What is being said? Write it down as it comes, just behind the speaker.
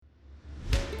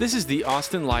This is the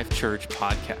Austin Life Church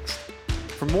podcast.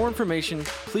 For more information,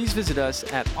 please visit us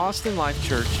at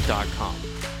austinlifechurch.com.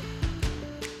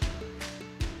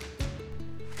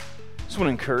 I just want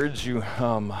to encourage you.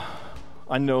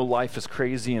 I know life is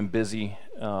crazy and busy,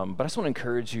 but I just want to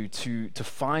encourage you to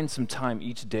find some time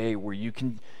each day where you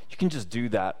can just do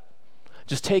that.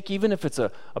 Just take, even if it's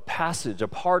a passage, a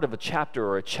part of a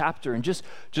chapter, and just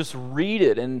read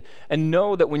it and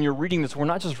know that when you're reading this, we're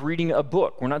not just reading a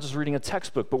book, we're not just reading a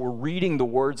textbook, but we're reading the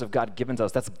words of God given to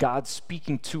us. That's God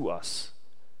speaking to us.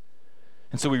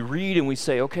 And so we read and we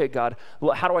say, okay, God,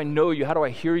 how do I know you? How do I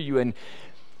hear you? And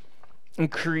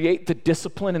create the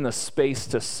discipline and the space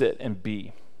to sit and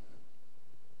be.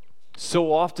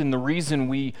 So often the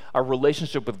reason our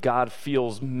relationship with God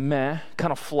feels meh,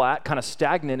 kind of flat, kind of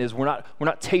stagnant is we're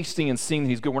not tasting and seeing that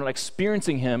He's good. We're not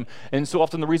experiencing Him. And so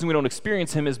often the reason we don't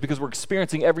experience Him is because we're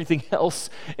experiencing everything else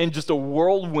in just a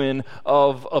whirlwind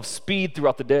of speed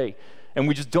throughout the day. And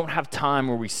we just don't have time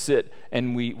where we sit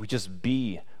and we just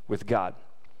be with God.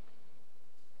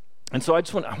 And so I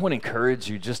want to encourage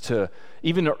you just to,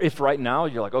 even if right now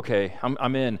you're like, okay,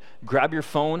 I'm in, grab your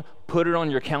phone, put it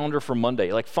on your calendar for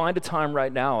Monday. Like, find a time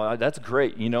right now. That's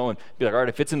great, and be like, all right,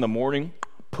 if it's in the morning,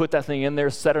 put that thing in there,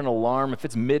 set an alarm. If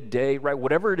it's midday, right,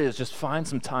 whatever it is, just find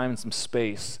some time and some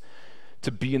space to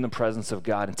be in the presence of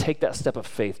God and take that step of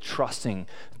faith, trusting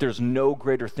that there's no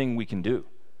greater thing we can do.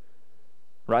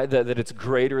 Right? That it's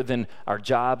greater than our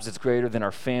jobs, it's greater than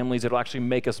our families. It'll actually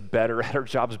make us better at our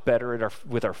jobs, better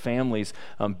with our families,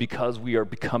 because we are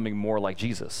becoming more like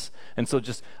Jesus. And so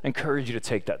just encourage you to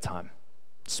take that time,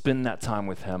 spend that time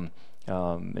with Him,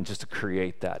 and just to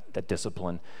create that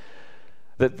discipline.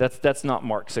 That's not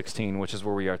Mark 16, which is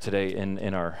where we are today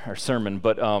in our sermon,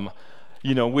 but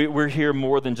we're here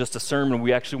more than just a sermon.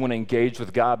 We actually want to engage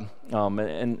with God,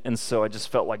 and so I just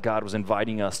felt like God was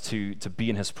inviting us to be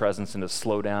in His presence and to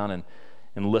slow down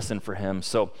and listen for Him.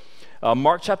 So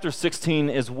Mark chapter 16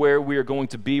 is where we are going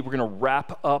to be. We're going to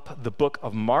wrap up the book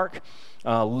of Mark.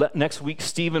 Next week,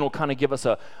 Stephen will kind of give us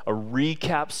a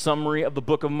recap summary of the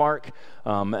book of Mark,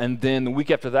 and then the week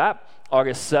after that,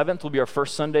 August 7th will be our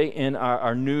first Sunday in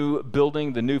our new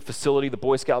building, the new facility, the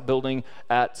Boy Scout building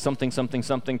at something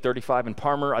 35 in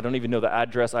Parmer. I don't even know the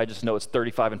address. I just know it's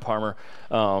 35 in Parmer.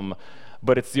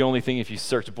 But it's the only thing, if you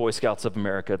search Boy Scouts of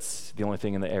America, it's the only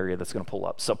thing in the area that's going to pull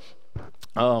up. So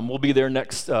we'll be there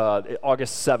next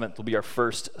August 7th will be our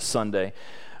first Sunday.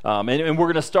 And we're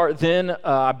going to start then,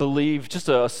 I believe, just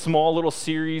a small little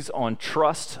series on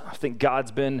trust. I think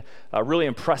God's been really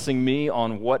impressing me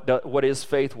on what is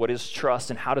faith, what is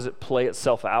trust, and how does it play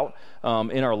itself out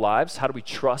in our lives. How do we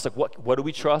trust? Like, what do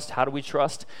we trust? How do we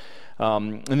trust?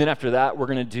 And then after that, we're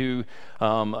going to do,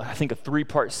 I think, a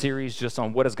 3-part series just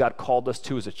on what has God called us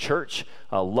to as a church,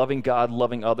 loving God,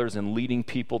 loving others, and leading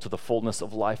people to the fullness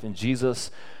of life in Jesus.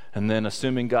 And then,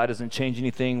 assuming God doesn't change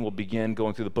anything, we'll begin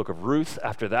going through the book of Ruth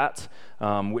after that,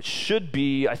 which should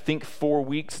be, I think, 4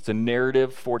 weeks. It's a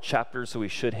narrative, 4 chapters, so we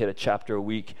should hit a chapter a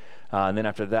week. And then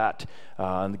after that,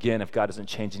 and again, if God doesn't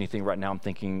change anything, right now I'm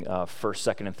thinking 1st,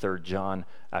 2nd, and 3rd John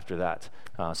after that.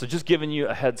 So just giving you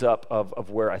a heads up of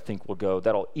where I think we'll go.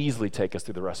 That'll easily take us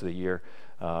through the rest of the year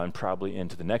and probably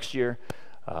into the next year.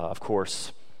 Of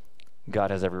course,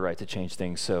 God has every right to change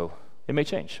things, so it may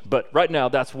change. But right now,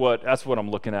 that's what I'm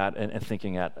looking at and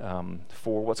thinking at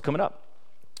for what's coming up.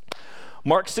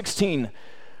 Mark 16.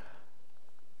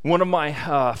 One of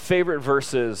my favorite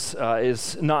verses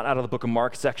is not out of the book of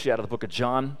Mark. It's actually out of the book of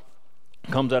John. It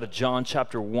comes out of John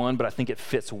chapter 1, but I think it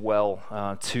fits well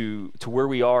to where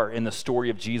we are in the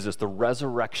story of Jesus, the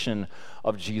resurrection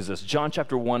of Jesus. John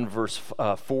chapter 1, verse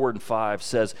 4 and 5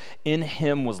 says, "In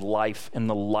Him was life, and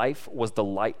the life was the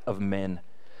light of men.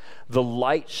 The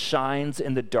light shines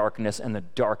in the darkness, and the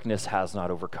darkness has not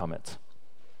overcome it."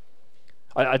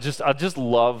 I just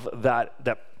love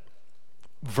that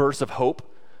verse of hope,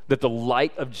 that the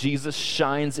light of Jesus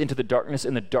shines into the darkness,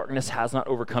 and the darkness has not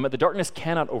overcome it. The darkness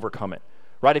cannot overcome it,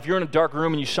 right? If you're in a dark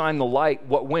room and you shine the light,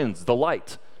 what wins? The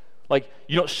light. Like,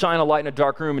 you don't shine a light in a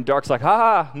dark room and dark's like,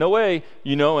 no way,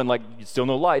 and like, still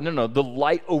no light. No, the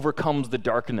light overcomes the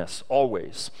darkness,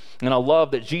 always. And I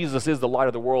love that Jesus is the light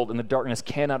of the world, and the darkness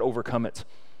cannot overcome it.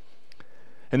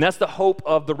 And that's the hope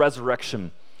of the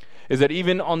resurrection, is that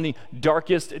even on the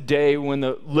darkest day when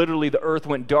literally the earth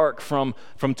went dark from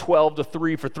 12 to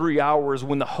 3 for 3 hours,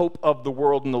 when the hope of the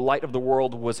world and the light of the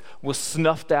world was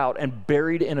snuffed out and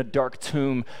buried in a dark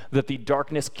tomb, that the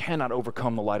darkness cannot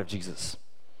overcome the light of Jesus.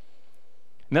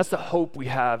 And that's the hope we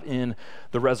have in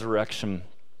the resurrection.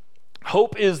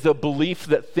 Hope is the belief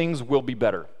that things will be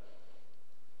better.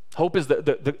 Hope is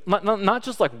not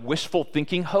just like wishful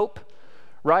thinking hope,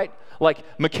 right? Like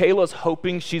Michaela's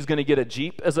hoping she's going to get a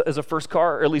Jeep as a first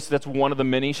car, or at least that's one of the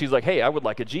many. She's like, hey, I would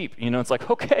like a Jeep. You know, it's like,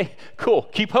 okay, cool,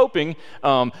 keep hoping.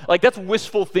 Like that's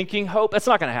wishful thinking hope. That's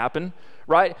not going to happen,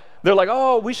 right? They're like,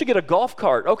 oh, we should get a golf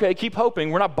cart. Okay, keep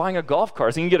hoping. We're not buying a golf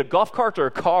cart. So you can get a golf cart or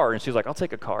a car. And she's like, I'll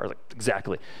take a car. I was like,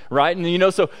 exactly, right? And you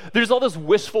know, so there's all this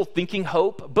wishful thinking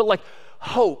hope, but like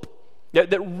hope,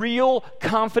 that real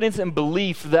confidence and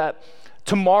belief that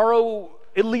tomorrow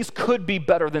at least could be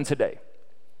better than today,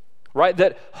 right?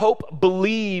 That hope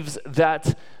believes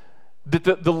that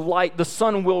the light, the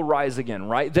sun will rise again,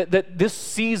 right? That this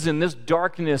season, this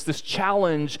darkness, this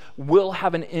challenge will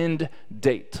have an end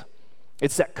date.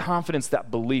 It's that confidence,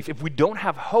 that belief. If we don't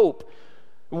have hope,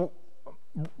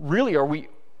 really, are we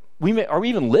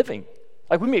even living?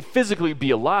 Like we may physically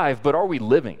be alive, but are we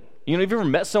living? You know, have you ever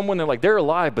met someone, they're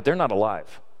alive, but they're not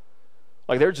alive?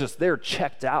 Like they're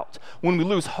checked out. When we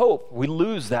lose hope, we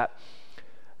lose that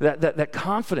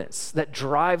confidence, that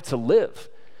drive to live.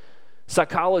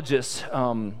 Psychologists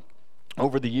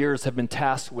over the years have been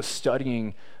tasked with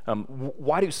studying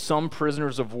why do some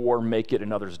prisoners of war make it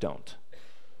and others don't?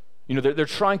 You know, they're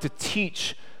trying to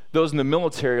teach those in the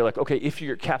military, like, okay, if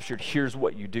you're captured, here's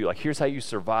what you do. Like, here's how you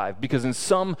survive. Because in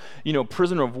some,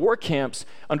 prisoner of war camps,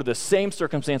 under the same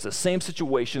circumstances, same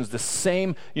situations, the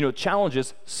same,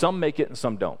 challenges, some make it and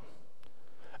some don't.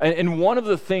 And one of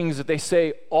the things that they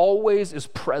say always is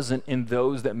present in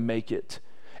those that make it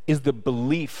is the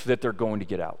belief that they're going to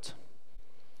get out.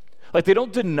 Like they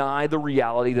don't deny the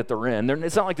reality that they're in.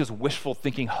 It's not like this wishful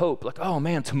thinking hope, like, oh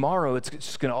man, tomorrow it's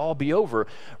just going to all be over,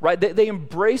 right? They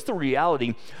embrace the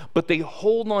reality, but they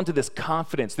hold on to this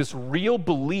confidence, this real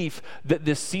belief that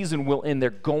this season will end.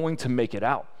 They're going to make it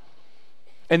out.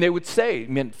 And they would say,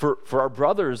 man, for our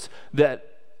brothers that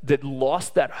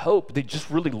lost that hope, they just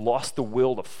really lost the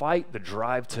will to fight, the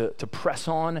drive to press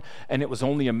on, and it was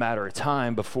only a matter of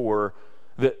time before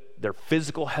their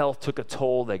physical health took a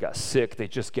toll, they got sick, they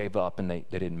just gave up, and they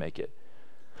didn't make it.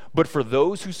 But for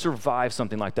those who survive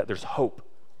something like that, there's hope.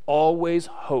 Always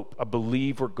hope. I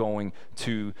believe we're going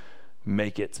to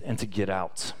make it and to get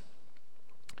out.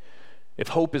 If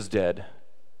hope is dead,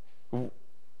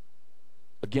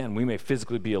 again, we may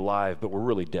physically be alive, but we're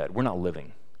really dead. We're not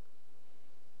living.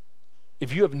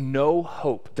 If you have no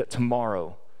hope that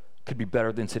tomorrow could be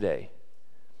better than today,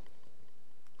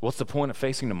 what's the point of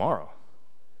facing tomorrow?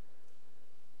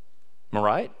 Am I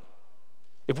right?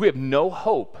 If we have no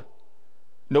hope,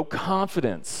 no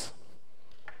confidence,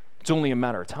 it's only a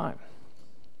matter of time.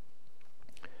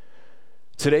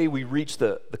 Today we reach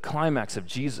the climax of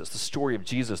Jesus, the story of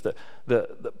Jesus,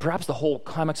 perhaps the whole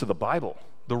climax of the Bible,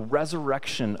 the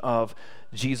resurrection of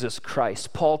Jesus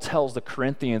Christ. Paul tells the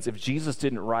Corinthians, if Jesus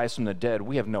didn't rise from the dead,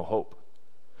 we have no hope.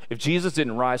 If Jesus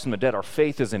didn't rise from the dead, our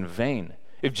faith is in vain.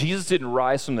 If Jesus didn't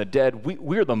rise from the dead,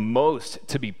 we're the most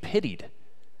to be pitied.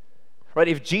 Right?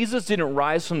 If Jesus didn't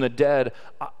rise from the dead,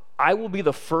 I will be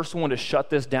the first one to shut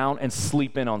this down and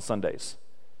sleep in on Sundays.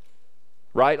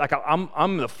 Right? Like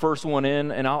I'm the first one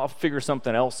in, and I'll figure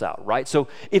something else out, right? So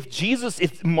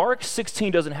if Mark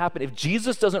 16 doesn't happen, if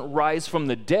Jesus doesn't rise from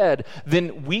the dead,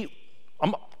 then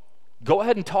go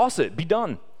ahead and toss it, be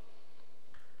done.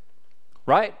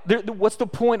 Right? What's the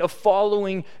point of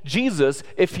following Jesus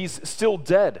if he's still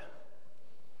dead?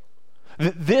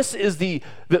 This is the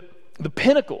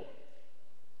pinnacle.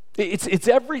 It's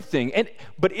everything.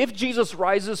 But if Jesus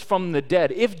rises from the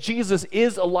dead, if Jesus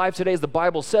is alive today, as the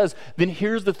Bible says, then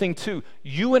here's the thing too.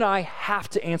 You and I have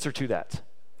to answer to that.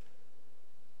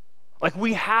 Like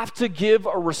we have to give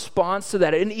a response to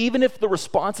that. And even if the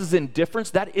response is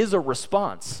indifference, that is a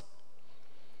response.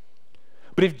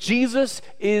 But if Jesus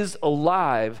is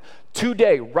alive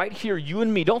today, right here, you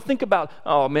and me, don't think about,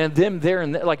 oh man, them there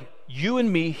and there. Like you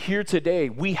and me here today,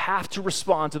 we have to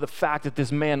respond to the fact that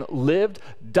this man lived,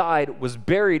 died, was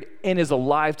buried, and is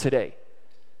alive today.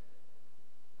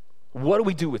 What do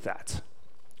we do with that?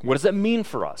 What does that mean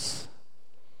for us?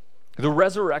 The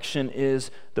resurrection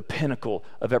is the pinnacle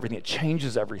of everything. It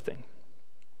changes everything.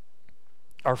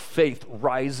 Our faith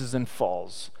rises and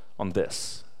falls on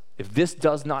this. If this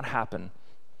does not happen,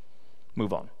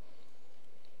 move on.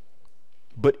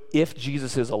 But if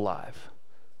Jesus is alive,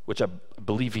 which I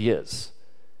believe he is,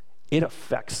 it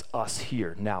affects us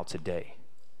here now today.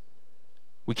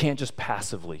 We can't just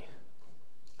passively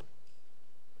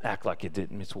act like it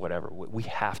didn't, it's whatever. We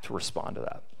have to respond to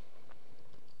that.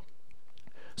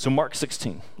 So Mark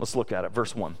 16, let's look at it,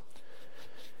 verse 1.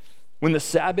 When the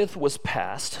Sabbath was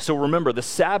passed, so remember, the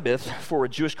Sabbath for a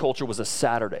Jewish culture was a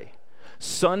Saturday.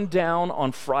 Sundown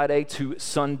on Friday to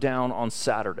sundown on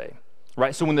Saturday.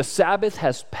 Right? So when the Sabbath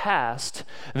has passed,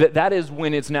 that is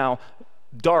when it's now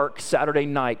dark Saturday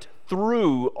night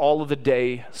through all of the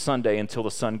day Sunday until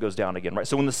the sun goes down again, right?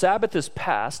 So when the Sabbath is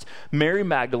past, Mary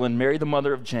Magdalene, Mary the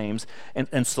mother of James,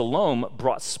 and Salome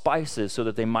brought spices so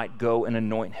that they might go and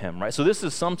anoint him, right? So this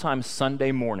is sometime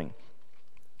Sunday morning.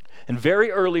 And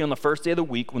very early on the first day of the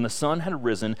week, when the sun had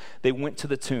risen, they went to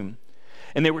the tomb.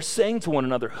 And they were saying to one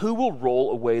another, "Who will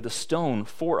roll away the stone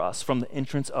for us from the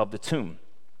entrance of the tomb?"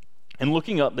 And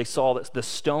looking up, they saw that the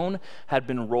stone had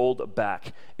been rolled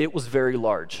back. It was very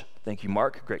large. Thank you,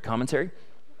 Mark. Great commentary.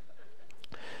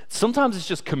 Sometimes it's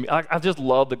just, I just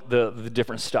love the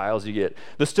different styles you get.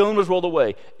 The stone was rolled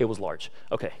away. It was large.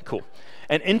 Okay, cool.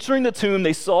 And entering the tomb,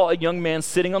 they saw a young man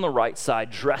sitting on the right side,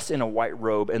 dressed in a white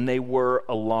robe, and they were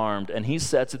alarmed. And he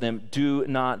said to them, "Do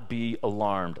not be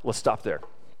alarmed." Let's stop there.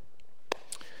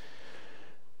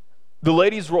 The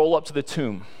ladies roll up to the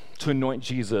tomb to anoint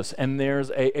Jesus, and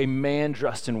there's a man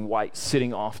dressed in white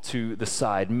sitting off to the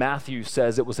side. Matthew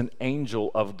says it was an angel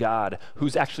of God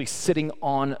who's actually sitting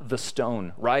on the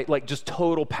stone, right? Like just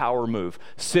total power move,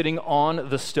 sitting on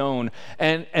the stone,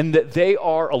 and that they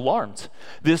are alarmed.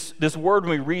 This word,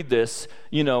 when we read this,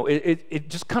 it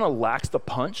just kind of lacks the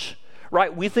punch,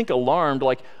 right? We think alarmed,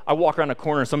 like I walk around a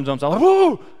corner and sometimes I'm like,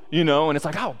 whoa, and it's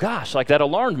like, oh gosh, like that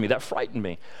alarmed me, that frightened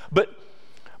me.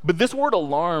 But this word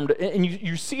alarmed, and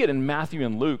you see it in Matthew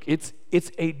and Luke, it's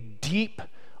a deep,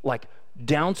 like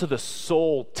down to the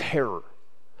soul terror.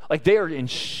 Like they are in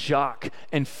shock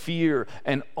and fear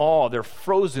and awe. They're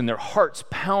frozen, their heart's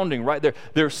pounding, right?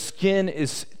 Their skin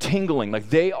is tingling. Like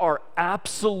they are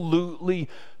absolutely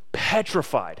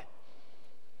petrified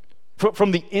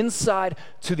from the inside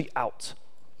to the out.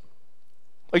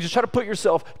 Like just try to put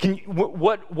yourself,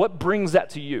 what brings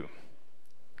that to you?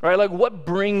 Right, like what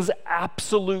brings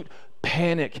absolute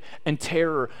panic and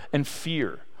terror and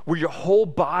fear, where your whole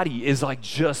body is like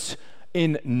just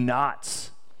in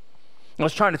knots? I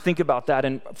was trying to think about that,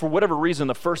 and for whatever reason,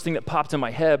 the first thing that popped in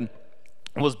my head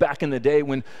was back in the day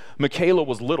when Michaela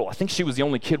was little. I think she was the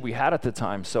only kid we had at the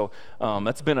time, so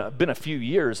that's been a few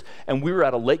years. And we were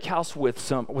at a lake house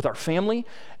with our family,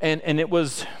 and it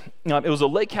was a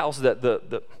lake house that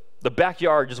the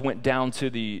backyard just went down to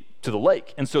the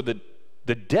lake, and so the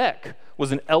deck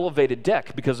was an elevated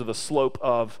deck because of the slope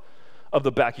of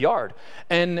the backyard.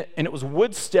 And it was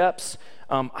wood steps,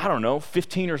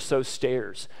 15 or so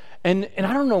stairs. And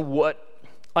I don't know what,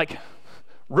 like,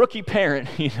 rookie parent,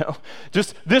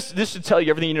 just this should tell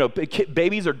you everything,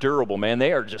 babies are durable, man.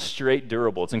 They are just straight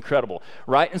durable. It's incredible,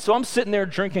 right? And so I'm sitting there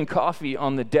drinking coffee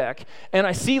on the deck, and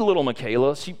I see little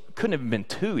Michaela. She couldn't have been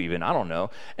 2 even, I don't know.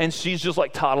 And she's just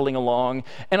like toddling along,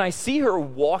 and I see her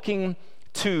walking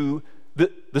to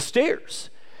the stairs.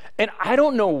 And I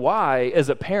don't know why, as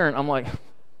a parent, I'm like,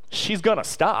 she's gonna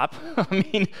stop. I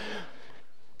mean,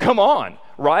 come on,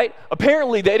 right?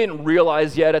 Apparently they didn't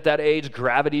realize yet at that age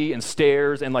gravity and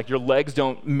stairs and like your legs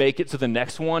don't make it to the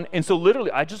next one. And so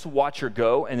literally I just watch her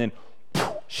go, and then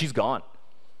poof, she's gone.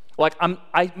 Like I'm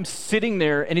sitting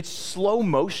there, and it's slow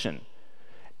motion.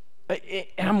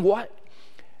 And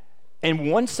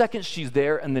and 1 second she's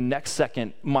there, and the next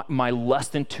second my less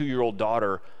than 2-year-old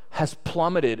daughter has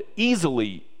plummeted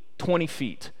easily 20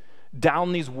 feet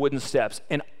down these wooden steps.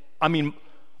 And I mean,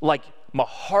 like my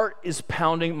heart is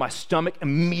pounding, my stomach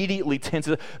immediately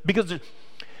tenses, because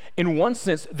in one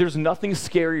sense, there's nothing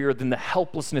scarier than the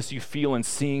helplessness you feel in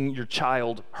seeing your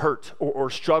child hurt or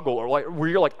struggle, or like where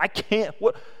you're like, I can't,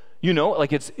 what,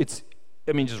 like it's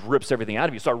just rips everything out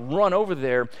of you. So I run over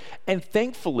there, and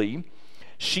thankfully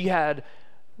she had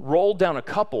rolled down a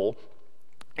couple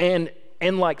and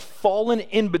like fallen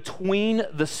in between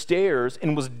the stairs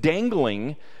and was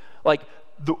dangling like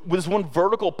with this one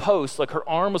vertical post, like her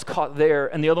arm was caught there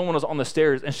and the other one was on the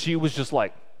stairs, and she was just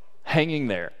like hanging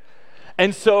there.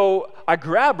 And so I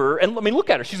grab her, and I mean, look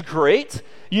at her. She's great.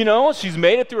 She's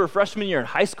made it through her freshman year in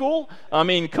high school. I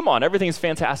mean, come on, everything's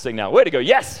fantastic now. Way to go.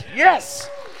 Yes.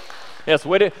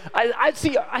 Way to,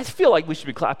 I feel like we should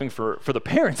be clapping for the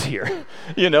parents here,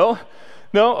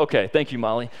 No? Okay, thank you,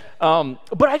 Molly.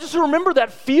 But I just remember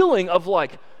that feeling of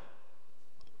like,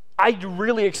 I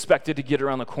really expected to get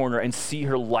around the corner and see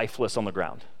her lifeless on the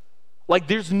ground. Like,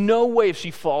 there's no way if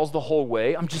she falls the whole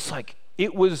way. I'm just like,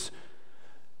 it was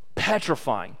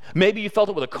petrifying. Maybe you felt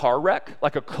it with a car wreck,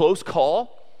 like a close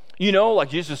call,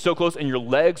 like you're just so close and your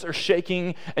legs are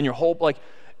shaking and your whole, like,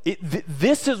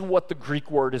 this is what the Greek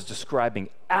word is describing: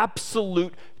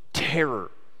 absolute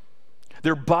terror.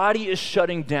 Their body is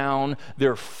shutting down.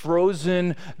 They're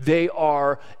frozen. They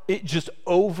are just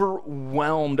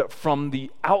overwhelmed from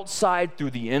the outside through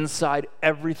the inside.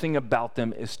 Everything about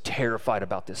them is terrified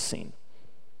about this scene.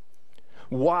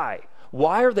 Why?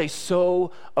 Why are they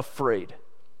so afraid?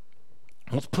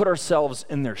 Let's put ourselves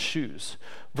in their shoes.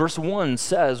 Verse 1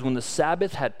 says, when the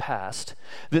Sabbath had passed,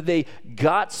 that they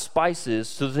got spices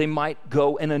so that they might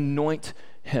go and anoint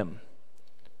him.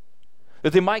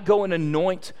 That they might go and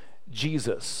anoint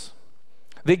Jesus.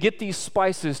 They get these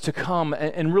spices to come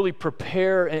and really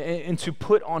prepare and to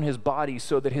put on his body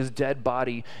so that his dead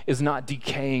body is not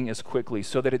decaying as quickly,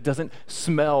 so that it doesn't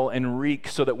smell and reek,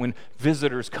 so that when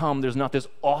visitors come, there's not this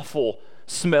awful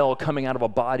smell coming out of a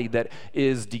body that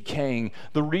is decaying.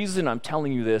 The reason I'm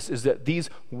telling you this is that these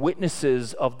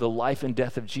witnesses of the life and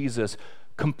death of Jesus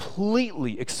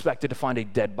completely expected to find a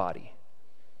dead body.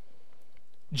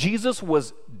 Jesus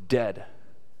was dead.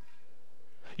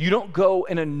 You don't go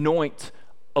and anoint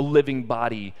a living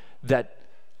body that,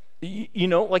 you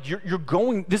know, like you're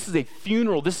going, this is a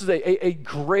funeral, this is a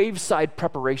graveside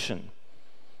preparation.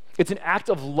 It's an act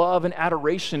of love and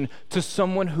adoration to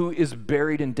someone who is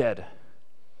buried and dead.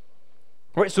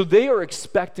 Right, so they are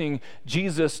expecting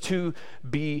Jesus to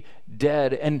be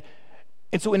dead. And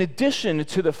so in addition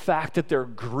to the fact that they're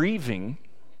grieving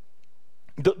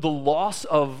the loss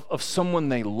of someone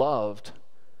they loved,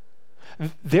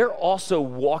 they're also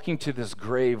walking to this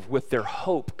grave with their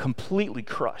hope completely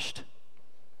crushed.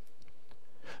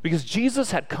 Because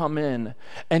Jesus had come in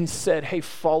and said, hey,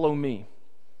 follow me.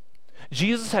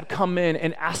 Jesus had come in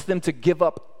and asked them to give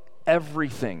up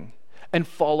everything and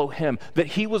follow him, that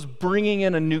he was bringing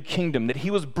in a new kingdom, that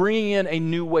he was bringing in a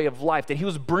new way of life, that he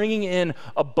was bringing in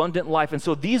abundant life. And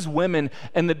so these women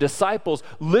and the disciples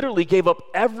literally gave up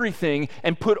everything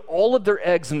and put all of their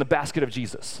eggs in the basket of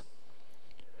Jesus.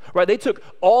 Right? They took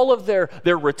all of their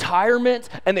retirement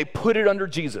and they put it under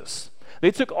Jesus. They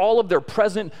took all of their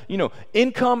present,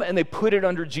 income and they put it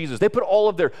under Jesus. They put all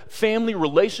of their family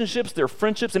relationships, their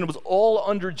friendships, and it was all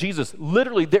under Jesus.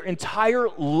 Literally, their entire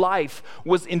life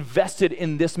was invested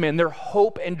in this man. Their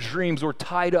hope and dreams were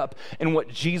tied up in what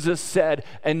Jesus said,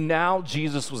 and now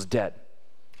Jesus was dead.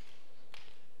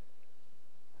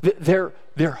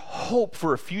 Their hope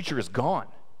for a future is gone.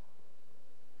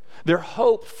 Their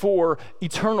hope for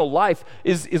eternal life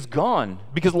is gone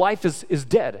because life is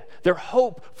dead. Their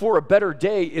hope for a better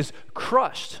day is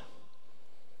crushed.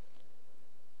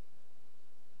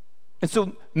 And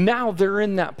so now they're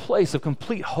in that place of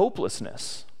complete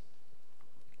hopelessness.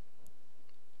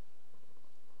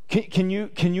 Can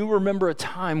you remember a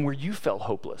time where you felt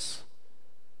hopeless?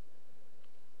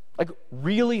 Like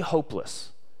really hopeless?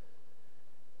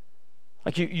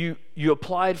 Like you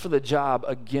applied for the job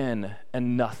again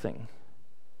and nothing.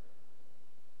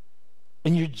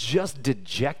 And you're just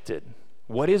dejected.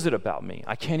 What is it about me?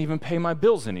 I can't even pay my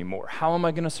bills anymore. How am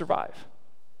I going to survive?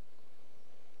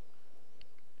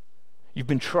 You've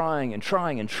been trying and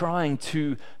trying and trying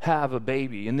to have a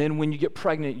baby, and then when you get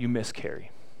pregnant, you miscarry.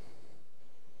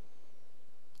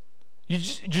 You're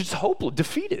just hopeless,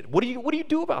 defeated. What do you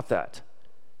do about that?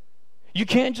 You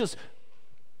can't just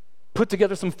put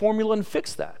together some formula and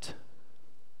fix that.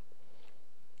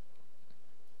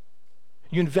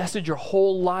 You invested your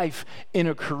whole life in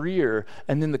a career,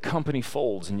 and then the company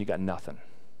folds and you got nothing.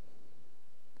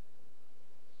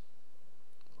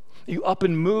 You up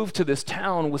and move to this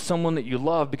town with someone that you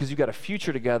love because you got a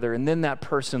future together, and then that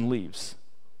person leaves.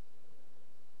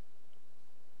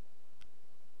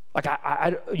 Like,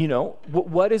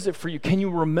 what is it for you? Can you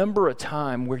remember a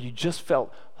time where you just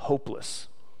felt hopeless?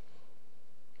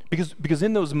 Because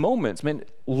in those moments, man,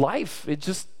 life, it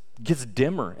just gets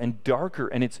dimmer and darker,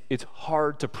 and it's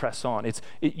hard to press on.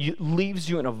 It leaves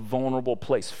you in a vulnerable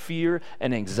place. Fear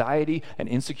and anxiety and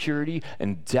insecurity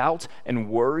and doubt and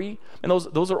worry, and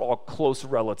those are all close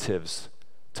relatives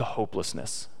to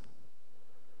hopelessness.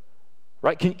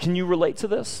 Right? Can you relate to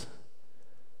this?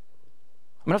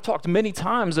 I mean, I've talked many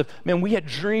times of, man, we had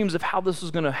dreams of how this was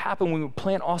going to happen when we would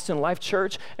plant Austin Life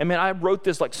Church. And man, I wrote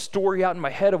this like story out in my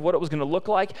head of what it was going to look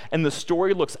like. And the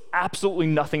story looks absolutely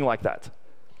nothing like that.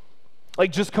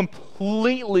 Like just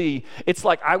completely, it's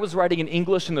like I was writing in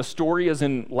English and the story is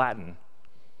in Latin.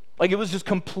 Like it was just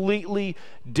completely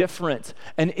different.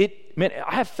 And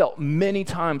I have felt many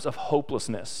times of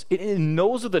hopelessness. And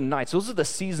those are the nights, those are the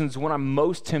seasons when I'm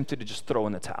most tempted to just throw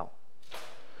in the towel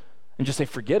and just say,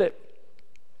 forget it.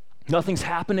 Nothing's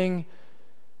happening.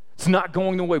 It's not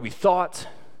going the way we thought.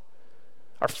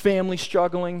 Our family's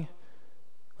struggling.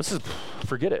 Let's just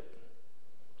forget it.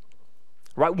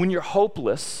 Right? When you're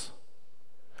hopeless,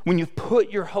 when you've put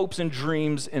your hopes and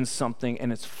dreams in something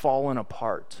and it's fallen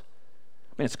apart,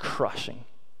 man, it's crushing.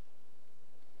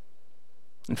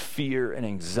 And fear and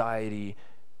anxiety,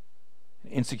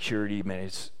 and insecurity, man,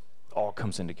 it all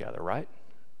comes in together, right?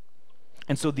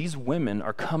 And so these women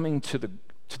are coming to the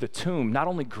tomb, not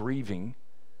only grieving,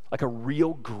 like a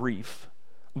real grief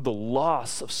the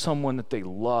loss of someone that they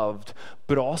loved,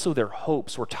 but also their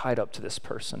hopes were tied up to this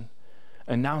person.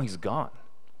 And now he's gone.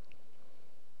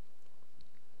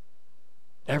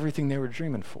 Everything they were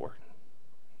dreaming for,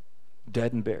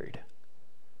 dead and buried.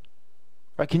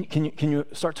 Right? Can you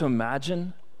start to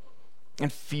imagine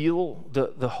and feel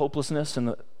the hopelessness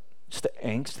and just the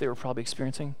angst they were probably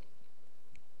experiencing?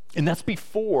 And that's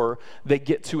before they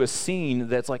get to a scene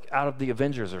that's like out of the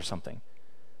Avengers or something.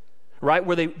 Right,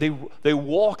 where they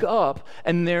walk up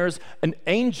and there's an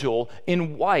angel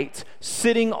in white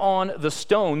sitting on the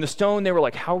stone. The stone, they were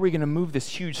like, how are we going to move this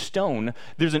huge stone?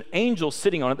 There's an angel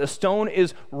sitting on it. The stone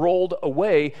is rolled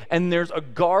away and there's a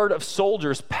guard of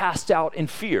soldiers passed out in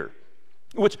fear,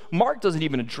 which Mark doesn't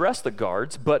even address the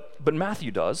guards, but Matthew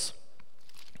does.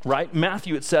 Right?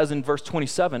 Matthew, it says in verse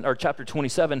 27, or chapter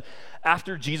 27,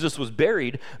 after Jesus was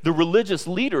buried, the religious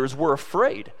leaders were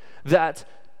afraid that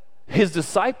his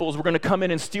disciples were going to come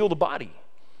in and steal the body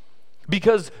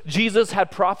because Jesus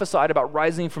had prophesied about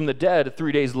rising from the dead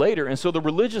 3 days later. And so the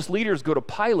religious leaders go to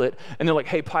Pilate and they're like,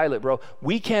 hey, Pilate, bro,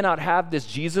 we cannot have this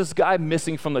Jesus guy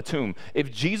missing from the tomb.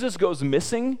 If Jesus goes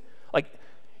missing, like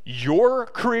your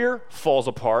career falls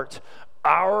apart,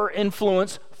 our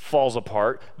influence falls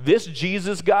apart. This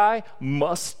Jesus guy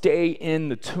must stay in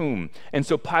the tomb. And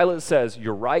so Pilate says,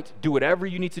 you're right, do whatever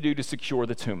you need to do to secure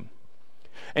the tomb.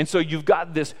 And so you've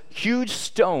got this huge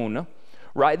stone,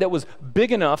 right, that was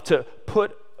big enough to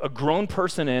put a grown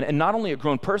person in, and not only a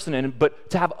grown person in, but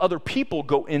to have other people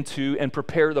go into and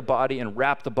prepare the body and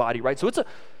wrap the body, right? So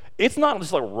it's not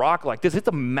just like a rock like this, it's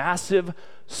a massive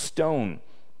stone.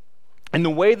 And the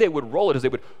way they would roll it is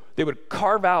they would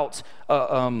carve out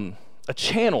a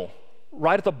channel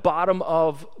right at the bottom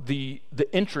of the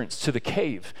entrance to the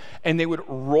cave, and they would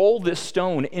roll this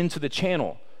stone into the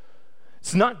channel.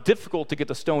 It's not difficult to get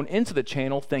the stone into the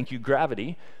channel, thank you,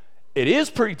 gravity. It is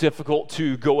pretty difficult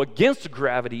to go against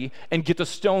gravity and get the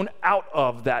stone out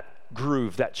of that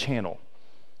groove, that channel.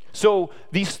 So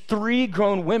these three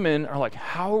grown women are like,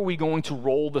 how are we going to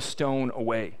roll the stone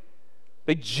away?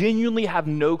 They genuinely have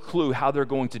no clue how they're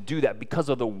going to do that because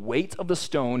of the weight of the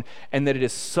stone and that it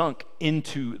is sunk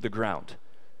into the ground.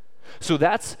 So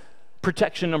that's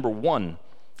protection number one,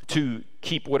 to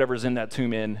keep whatever's in that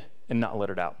tomb in and not let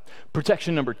it out.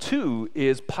 Protection number two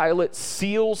is Pilate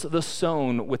seals the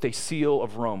stone with a seal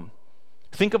of Rome.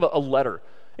 Think of a letter.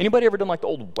 Anybody ever done like the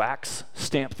old wax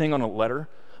stamp thing on a letter?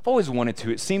 I've always wanted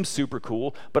to. It seems super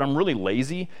cool, but I'm really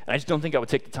lazy, and I just don't think I would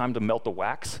take the time to melt the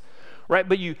wax. Right,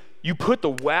 but you put the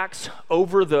wax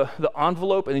over the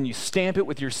envelope and then you stamp it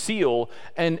with your seal,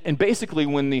 and basically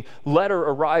when the letter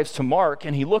arrives to Mark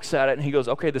and he looks at it and he goes,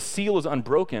 okay, the seal is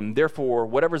unbroken, therefore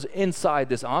whatever's inside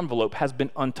this envelope has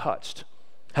been untouched,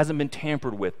 hasn't been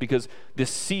tampered with, because this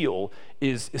seal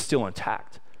is still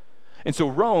intact. And so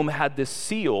Rome had this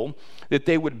seal that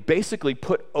they would basically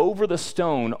put over the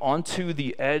stone onto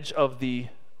the edge of the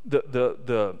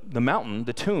mountain,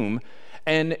 the tomb.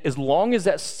 And as long as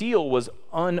that seal was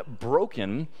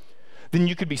unbroken, then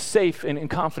you could be safe and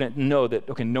confident and know that,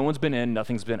 okay, no one's been in,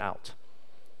 nothing's been out.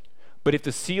 But if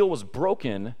the seal was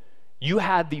broken, you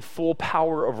had the full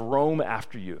power of Rome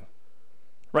after you,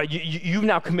 right? You've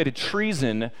now committed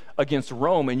treason against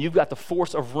Rome, and you've got the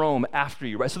force of Rome after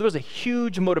you, right? So there was a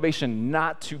huge motivation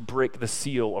not to break the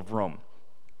seal of Rome.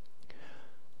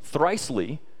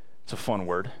 Thricely, it's a fun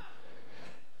word.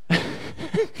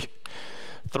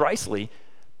 Thricely,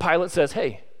 Pilate says,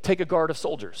 hey, take a guard of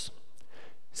soldiers.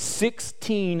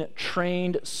 16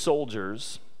 trained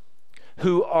soldiers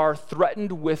who are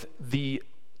threatened with the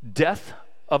death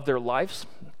of their lives,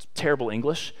 terrible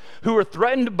English, who are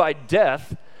threatened by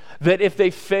death, that if they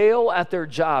fail at their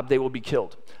job, they will be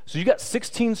killed. So you got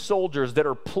 16 soldiers that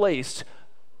are placed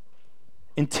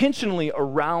intentionally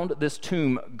around this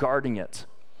tomb, guarding it.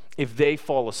 If they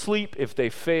fall asleep, if they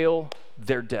fail,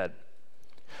 they're dead.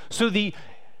 So the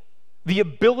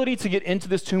ability to get into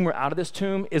this tomb or out of this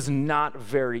tomb is not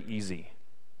very easy.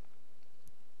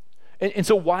 And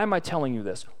so why am I telling you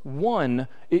this? One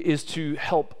is to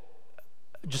help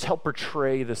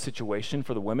portray the situation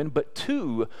for the women. But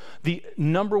two, the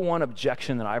number one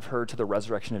objection that I've heard to the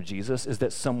resurrection of Jesus is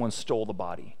that someone stole the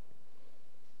body.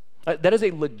 That is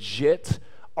a legit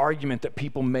argument that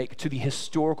people make to the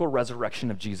historical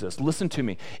resurrection of Jesus. Listen to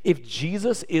me. If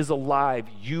Jesus is alive,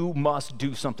 you must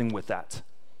do something with that.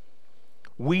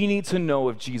 We need to know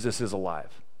if Jesus is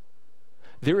alive.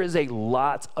 There is a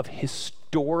lot of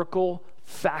historical,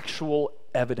 factual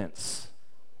evidence.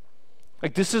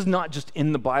 Like, this is not just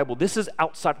in the Bible. This is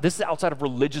outside of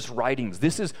religious writings.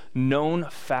 This is known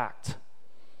fact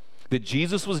that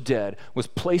Jesus was dead, was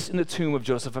placed in the tomb of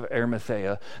Joseph of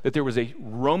Arimathea, that there was a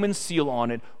Roman seal on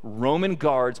it, Roman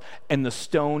guards, and the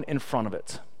stone in front of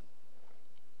it.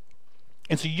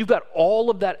 And so you've got all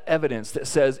of that evidence that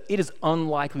says it is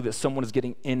unlikely that someone is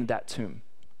getting in that tomb.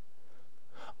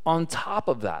 On top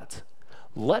of that,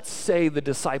 let's say the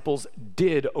disciples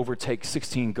did overtake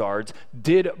 16 guards,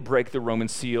 did break the Roman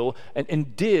seal,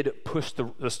 and did push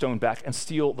the stone back and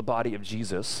steal the body of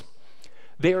Jesus.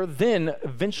 They are then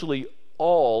eventually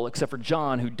all, except for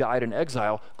John, who died in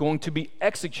exile, going to be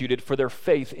executed for their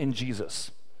faith in Jesus.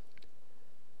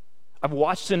 I've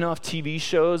watched enough TV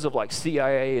shows of like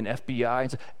CIA and FBI,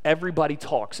 and everybody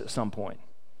talks at some point.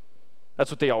 That's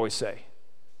what they always say.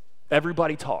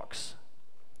 Everybody talks.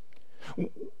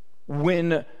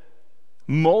 When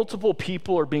multiple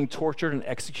people are being tortured and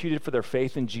executed for their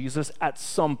faith in Jesus, at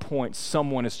some point,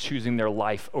 someone is choosing their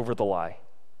life over the lie,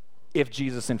 if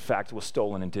Jesus, in fact, was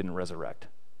stolen and didn't resurrect.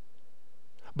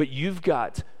 But you've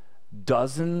got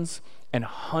dozens and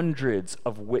hundreds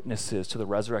of witnesses to the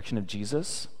resurrection of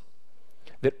Jesus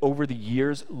that over the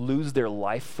years lose their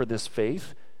life for this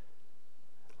faith.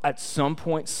 At some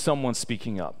point, someone's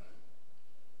speaking up.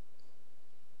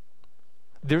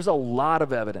 There's a lot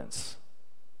of evidence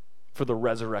for the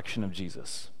resurrection of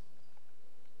Jesus.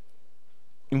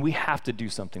 And we have to do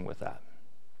something with that.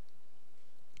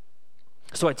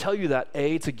 So I tell you that,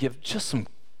 A, to give just some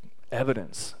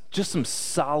evidence, just some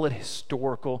solid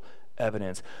historical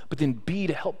evidence, but then B,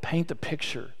 to help paint a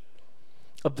picture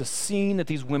of the scene that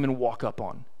these women walk up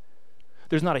on.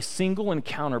 There's not a single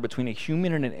encounter between a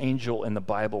human and an angel in the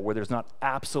Bible where there's not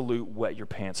absolute wet your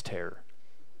pants terror.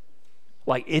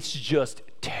 Like, it's just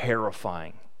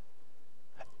terrifying.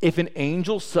 If an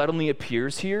angel suddenly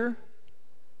appears here,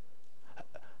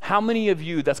 how many of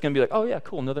you that's going to be like, oh yeah,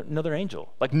 cool, another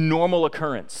angel, like normal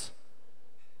occurrence?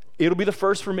 It'll be the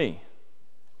first for me,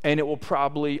 and it will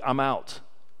probably, I'm out.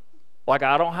 Like,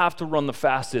 I don't have to run the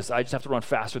fastest, I just have to run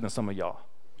faster than some of y'all.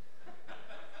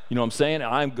 You know what I'm saying?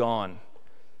 I'm gone.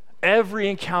 Every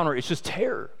encounter, it's just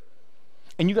terror.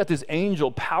 And you got this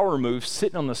angel power move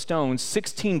sitting on the stone,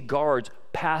 16 guards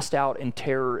passed out in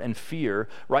terror and fear,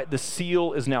 right? The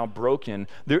seal is now broken.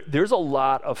 There's a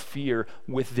lot of fear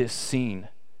with this scene,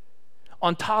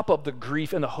 on top of the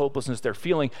grief and the hopelessness they're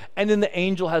feeling. And then the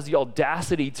angel has the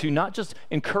audacity to not just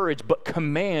encourage, but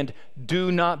command,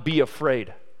 do not be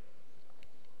afraid.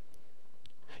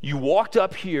 You walked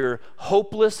up here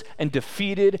hopeless and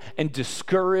defeated and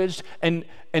discouraged. And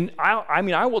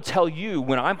I will tell you,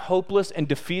 when I'm hopeless and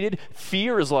defeated,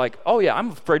 fear is like, oh yeah, I'm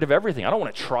afraid of everything. I don't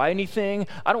want to try anything.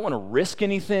 I don't want to risk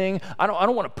anything. I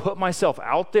don't want to put myself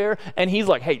out there. And he's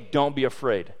like, hey, don't be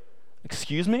afraid.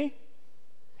 Excuse me?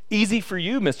 Easy for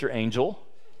you, Mr. Angel.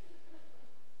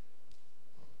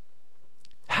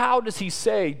 How does he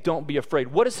say, don't be afraid?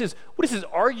 What is his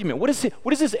argument? What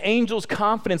is this angel's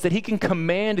confidence that he can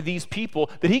command these people,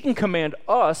 that he can command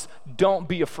us, don't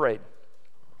be afraid?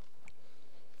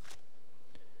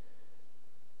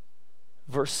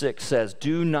 Verse 6 says,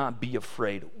 do not be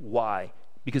afraid. Why?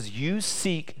 Because you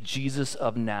seek Jesus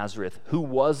of Nazareth, who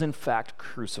was in fact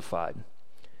crucified.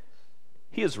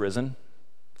 He is risen.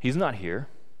 He's not here.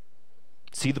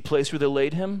 See the place where they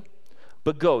laid him?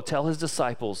 But go, tell his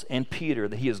disciples and Peter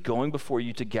that he is going before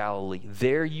you to Galilee.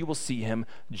 There you will see him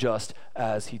just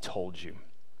as he told you.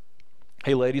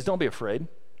 Hey ladies, don't be afraid.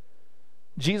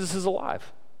 Jesus is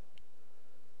alive.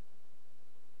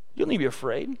 You don't need to be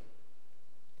afraid.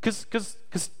 Because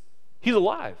he's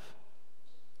alive.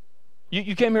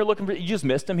 You came here looking for, you just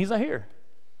missed him. He's not here.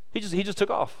 He just took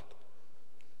off.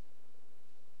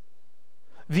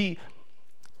 The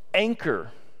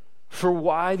anchor for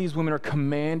why these women are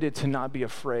commanded to not be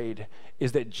afraid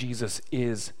is that Jesus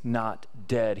is not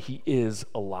dead. He is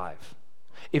alive.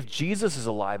 If Jesus is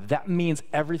alive, that means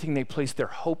everything they place their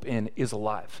hope in is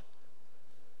alive.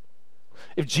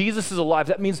 If Jesus is alive,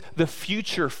 that means the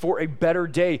future for a better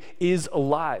day is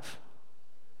alive.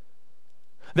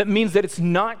 That means that it's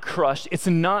not crushed, it's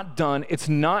not done, it's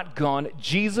not gone.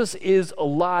 Jesus is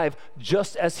alive,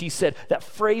 just as he said. That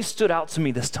phrase stood out to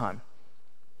me this time.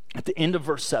 At the end of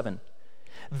verse 7,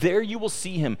 there you will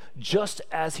see him just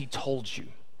as he told you.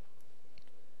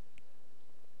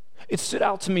 It stood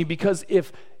out to me because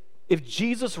if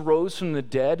Jesus rose from the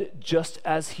dead just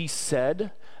as he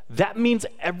said, that means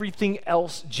everything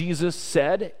else Jesus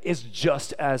said is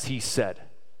just as he said.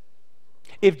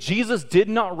 If Jesus did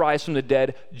not rise from the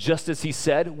dead just as he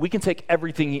said, we can take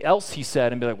everything else he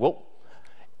said and be like, well,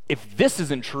 if this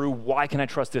isn't true, why can I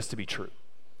trust this to be true?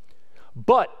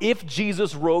 But if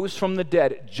Jesus rose from the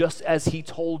dead just as he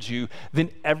told you,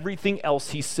 then everything else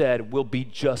he said will be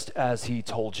just as he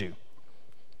told you.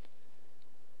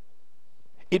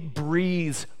 It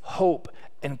breathes hope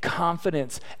and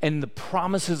confidence and the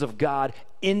promises of God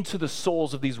into the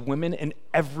souls of these women and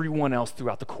everyone else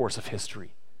throughout the course of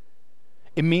history.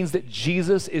 It means that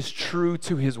Jesus is true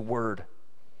to his word.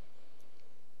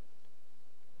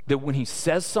 That when he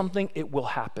says something, it will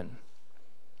happen.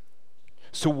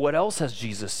 So what else has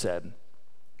Jesus said?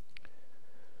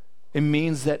 It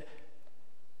means that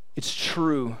it's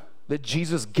true that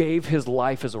Jesus gave his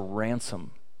life as a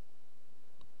ransom.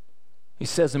 He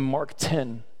says in Mark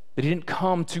 10 that he didn't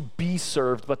come to be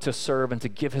served, but to serve and to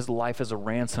give his life as a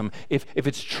ransom. If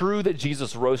it's true that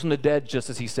Jesus rose from the dead, just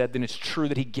as he said, then it's true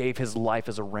that he gave his life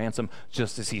as a ransom,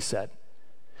 just as he said.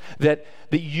 That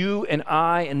you and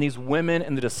I and these women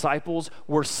and the disciples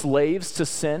were slaves to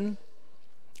sin,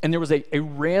 and there was a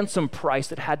ransom price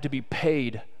that had to be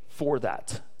paid for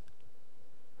that.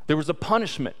 There was a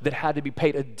punishment that had to be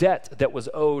paid, a debt that was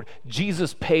owed.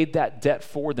 Jesus paid that debt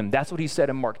for them. That's what he said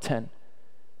in Mark 10.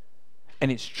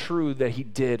 And it's true that he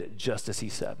did just as he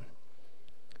said.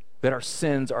 That our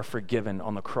sins are forgiven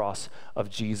on the cross of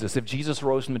Jesus. If Jesus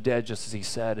rose from the dead just as he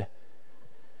said,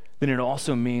 then it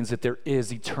also means that there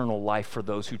is eternal life for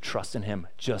those who trust in him,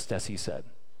 just as he said.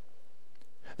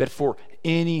 That for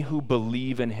any who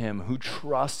believe in him, who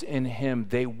trust in him,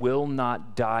 they will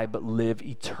not die but live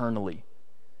eternally.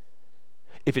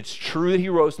 If it's true that he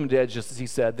rose from the dead, just as he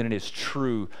said, then it is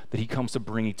true that he comes to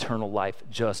bring eternal life,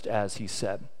 just as he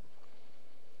said.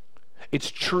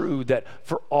 It's true that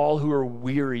for all who are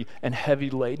weary and heavy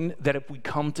laden, that if we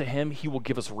come to him, he will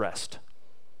give us rest.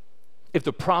 If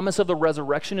the promise of the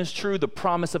resurrection is true, the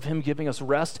promise of him giving us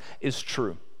rest is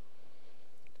true.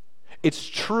 It's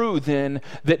true then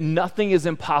that nothing is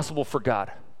impossible for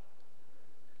God.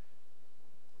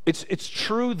 It's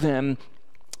true then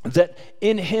that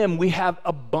in him we have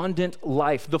abundant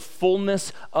life, the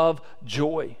fullness of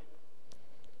joy.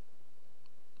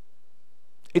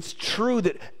 It's true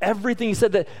that everything he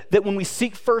said, that when we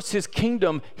seek first his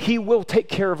kingdom, he will take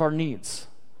care of our needs.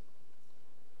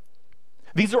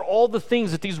 These are all the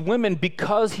things that these women,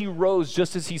 because he rose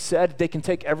just as he said, they can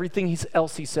take everything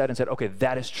else he said and said, okay,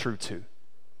 that is true too.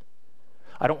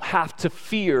 I don't have to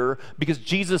fear because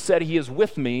Jesus said he is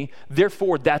with me,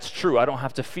 therefore that's true, I don't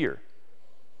have to fear.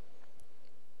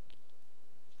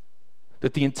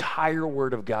 That the entire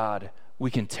word of God we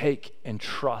can take and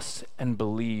trust and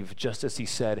believe just as he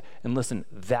said. And listen,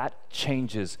 that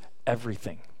changes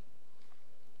everything.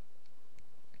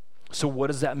 So what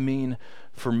does that mean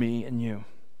for me and you?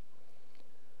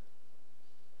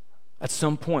 At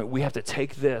some point, we have to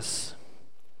take this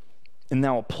and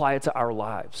now apply it to our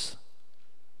lives.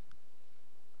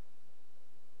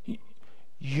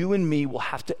 You and me will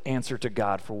have to answer to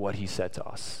God for what he said to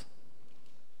us.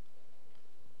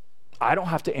 I don't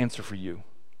have to answer for you.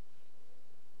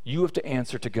 You have to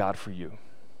answer to God for you.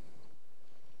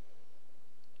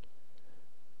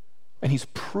 And he's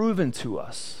proven to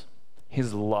us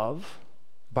his love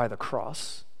by the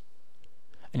cross.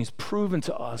 And he's proven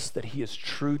to us that he is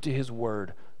true to his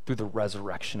word through the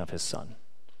resurrection of his son,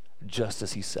 just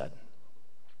as he said.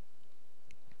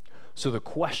 So the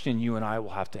question you and I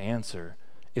will have to answer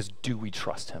is, do we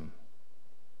trust him?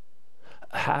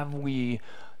 Have we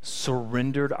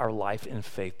surrendered our life in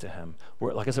faith to him?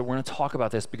 Like I said, we're going to talk about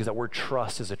this because that word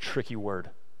trust is a tricky word.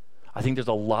 I think there's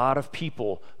a lot of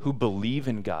people who believe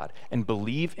in God and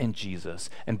believe in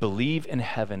Jesus and believe in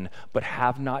heaven, but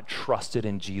have not trusted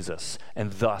in Jesus,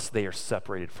 and thus they are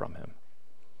separated from him.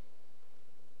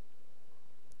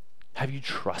 Have you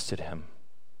trusted him?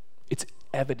 It's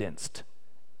evidenced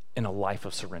in a life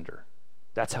of surrender.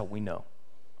 That's how we know.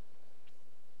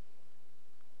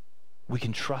 We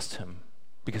can trust him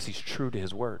because he's true to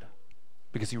his word,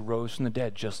 because he rose from the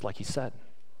dead just like he said.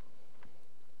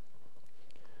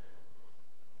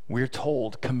 We're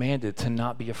told, commanded to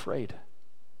not be afraid,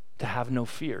 to have no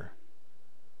fear.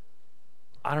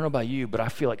 I don't know about you, but I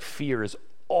feel like fear is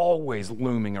always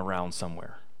looming around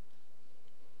somewhere.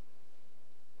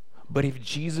 But if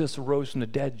Jesus rose from the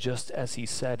dead just as he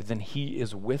said, then he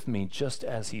is with me just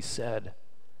as he said,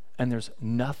 and there's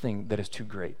nothing that is too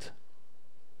great.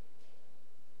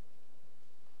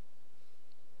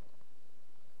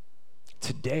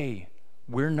 Today,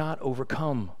 we're not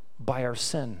overcome by our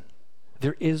sin.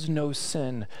 There is no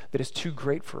sin that is too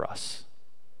great for us,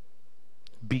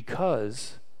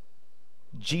 because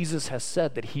Jesus has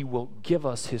said that he will give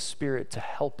us his Spirit to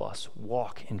help us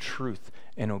walk in truth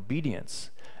and obedience.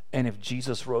 And if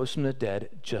Jesus rose from the dead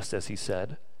just as he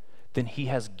said, then he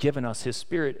has given us his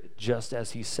Spirit just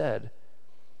as he said,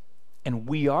 and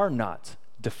we are not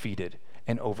defeated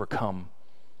and overcome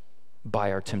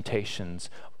by our temptations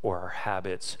or our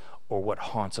habits or what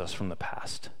haunts us from the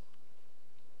past.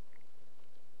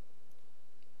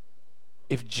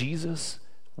 if Jesus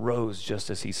rose just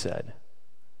as he said,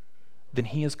 then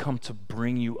he has come to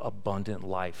bring you abundant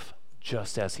life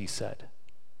just as he said.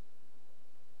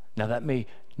 Now that may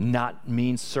not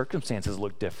mean circumstances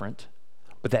look different,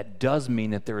 but that does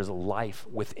mean that there is life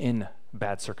within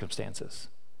bad circumstances,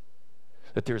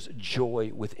 that there's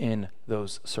joy within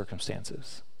those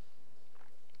circumstances.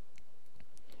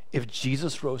 If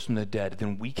Jesus rose from the dead,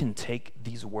 then we can take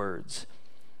these words,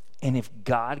 and if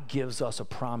God gives us a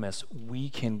promise, we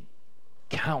can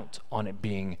count on it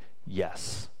being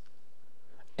yes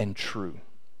and true.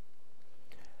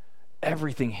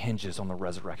 Everything hinges on the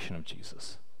resurrection of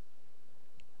Jesus.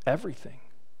 Everything.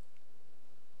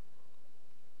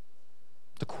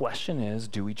 The question is,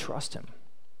 do we trust him?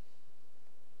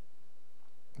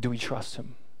 Do we trust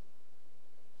him?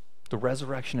 The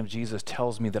resurrection of Jesus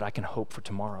tells me that I can hope for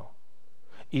tomorrow.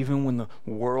 Even when the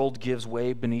world gives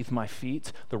way beneath my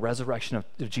feet, the resurrection of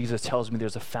Jesus tells me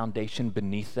there's a foundation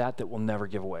beneath that will never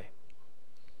give way.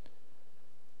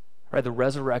 Right? The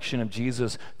resurrection of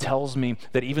Jesus tells me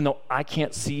that even though I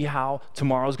can't see how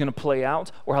tomorrow's going to play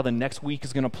out, or how the next week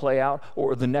is going to play out,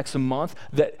 or the next month,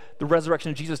 that the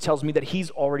resurrection of Jesus tells me that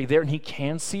he's already there and he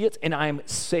can see it, and I am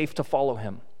safe to follow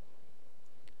him.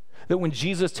 That when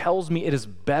Jesus tells me it is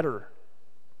better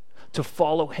to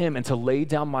follow him and to lay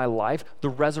down my life, the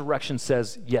resurrection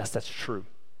says, yes, that's true.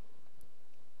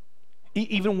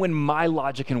 Even when my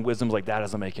logic and wisdom's like, that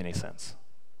doesn't make any sense.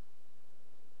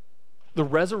 The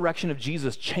resurrection of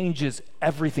Jesus changes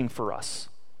everything for us.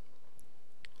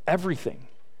 Everything.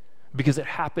 Because it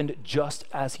happened just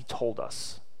as he told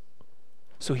us.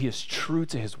 So he is true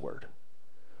to his word.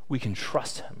 We can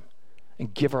trust him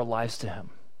and give our lives to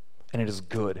him. And it is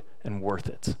good and worth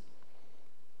it.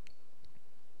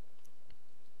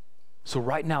 So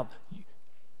right now,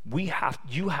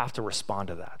 you have to respond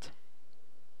to that.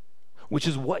 Which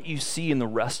is what you see in the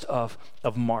rest of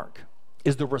Mark,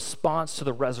 is the response to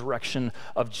the resurrection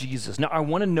of Jesus. Now, I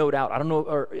want to note out, I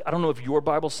don't know if your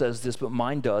Bible says this, but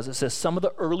mine does. It says some of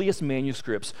the earliest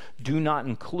manuscripts do not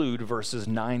include verses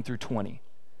 9 through 20.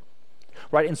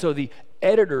 Right? And so the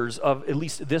editors of at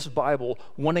least this Bible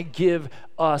want to give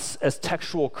us as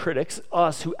textual critics,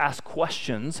 us who ask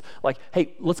questions, like,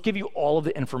 hey, let's give you all of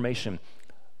the information.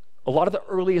 A lot of the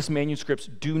earliest manuscripts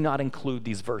do not include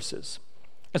these verses.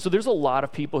 And so there's a lot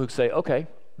of people who say, okay,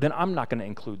 then I'm not going to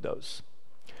include those.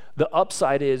 The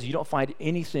upside is you don't find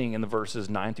anything in the verses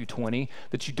 9 through 20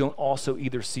 that you don't also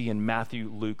either see in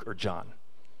Matthew, Luke, or John.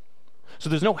 So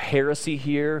there's no heresy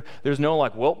here. There's no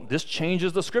like, well, this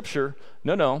changes the scripture.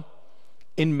 No.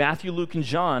 In Matthew, Luke, and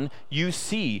John, you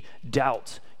see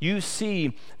doubt. You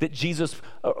see that Jesus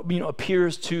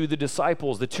appears to the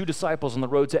disciples, the two disciples on the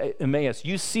road to Emmaus.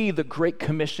 You see the great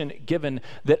commission given,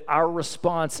 that our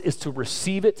response is to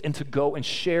receive it and to go and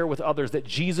share with others that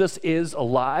Jesus is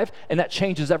alive, and that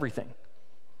changes everything.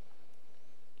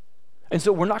 And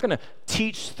so we're not going to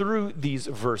teach through these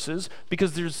verses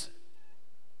because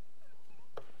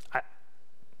I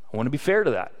want to be fair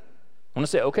to that. I want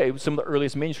to say, okay, some of the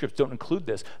earliest manuscripts don't include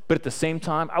this, but at the same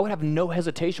time, I would have no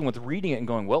hesitation with reading it and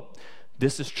going, well,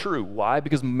 this is true. Why?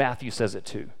 Because Matthew says it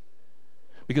too.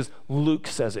 Because Luke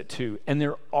says it too, and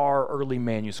there are early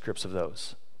manuscripts of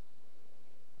those.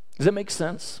 Does that make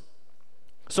sense?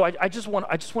 So I just want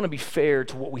to be fair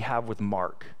to what we have with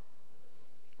Mark.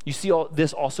 You see all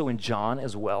this also in John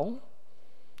as well,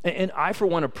 and I, for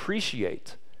one,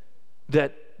 appreciate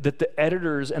that the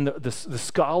editors and the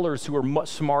scholars who are much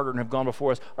smarter and have gone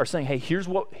before us are saying, hey, here's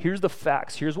the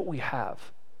facts, here's what we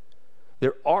have.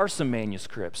 There are some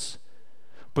manuscripts,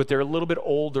 but they're a little bit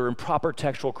older, and proper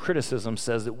textual criticism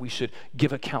says that we should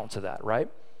give account to that, right?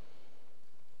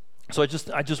 So I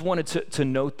just wanted to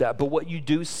note that. But what you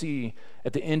do see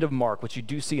at the end of Mark, what you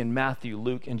do see in Matthew,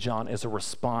 Luke, and John is a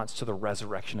response to the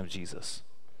resurrection of Jesus.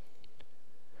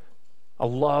 I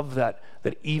love that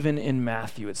even in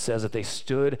Matthew, it says that they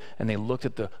stood and they looked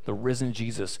at the risen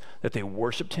Jesus, that they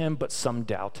worshiped him, but some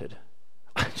doubted.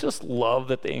 I just love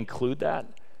that they include that.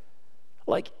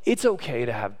 Like, it's okay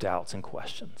to have doubts and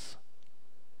questions.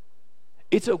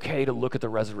 It's okay to look at the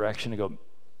resurrection and go,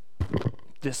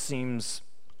 this seems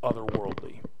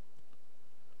otherworldly.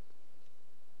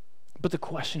 But the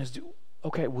question is,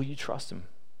 will you trust him?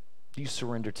 Do you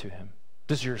surrender to him?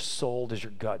 Does your soul, does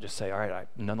your gut just say, all right,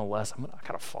 nonetheless, I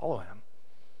got to follow him?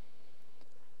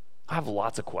 I have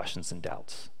lots of questions and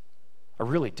doubts. I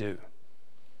really do.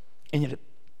 And yet,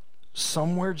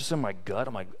 somewhere just in my gut,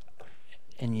 I'm like,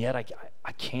 and yet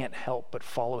I can't help but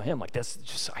follow him. Like, that's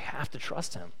just, I have to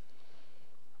trust him.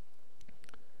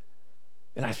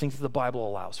 And I think that the Bible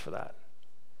allows for that.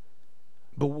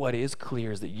 But what is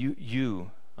clear is that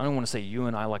you I don't want to say you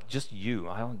and I, like just you.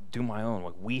 I don't do my own.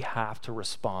 Like we have to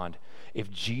respond.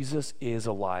 If Jesus is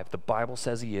alive, the Bible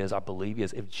says he is, I believe he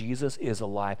is. If Jesus is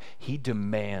alive, he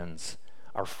demands,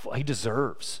 he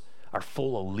deserves our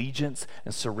full allegiance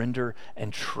and surrender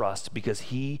and trust because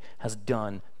he has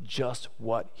done just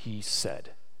what he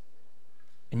said.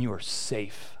 And you are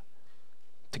safe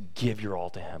to give your all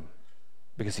to him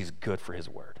because he's good for his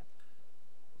word.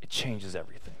 It changes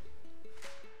everything.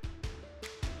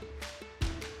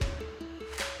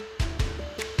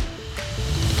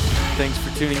 Thanks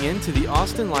for tuning in to the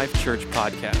Austin Life Church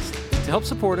podcast. To help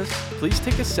support us, please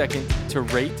take a second to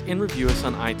rate and review us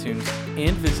on iTunes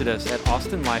and visit us at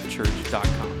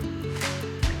austinlifechurch.com.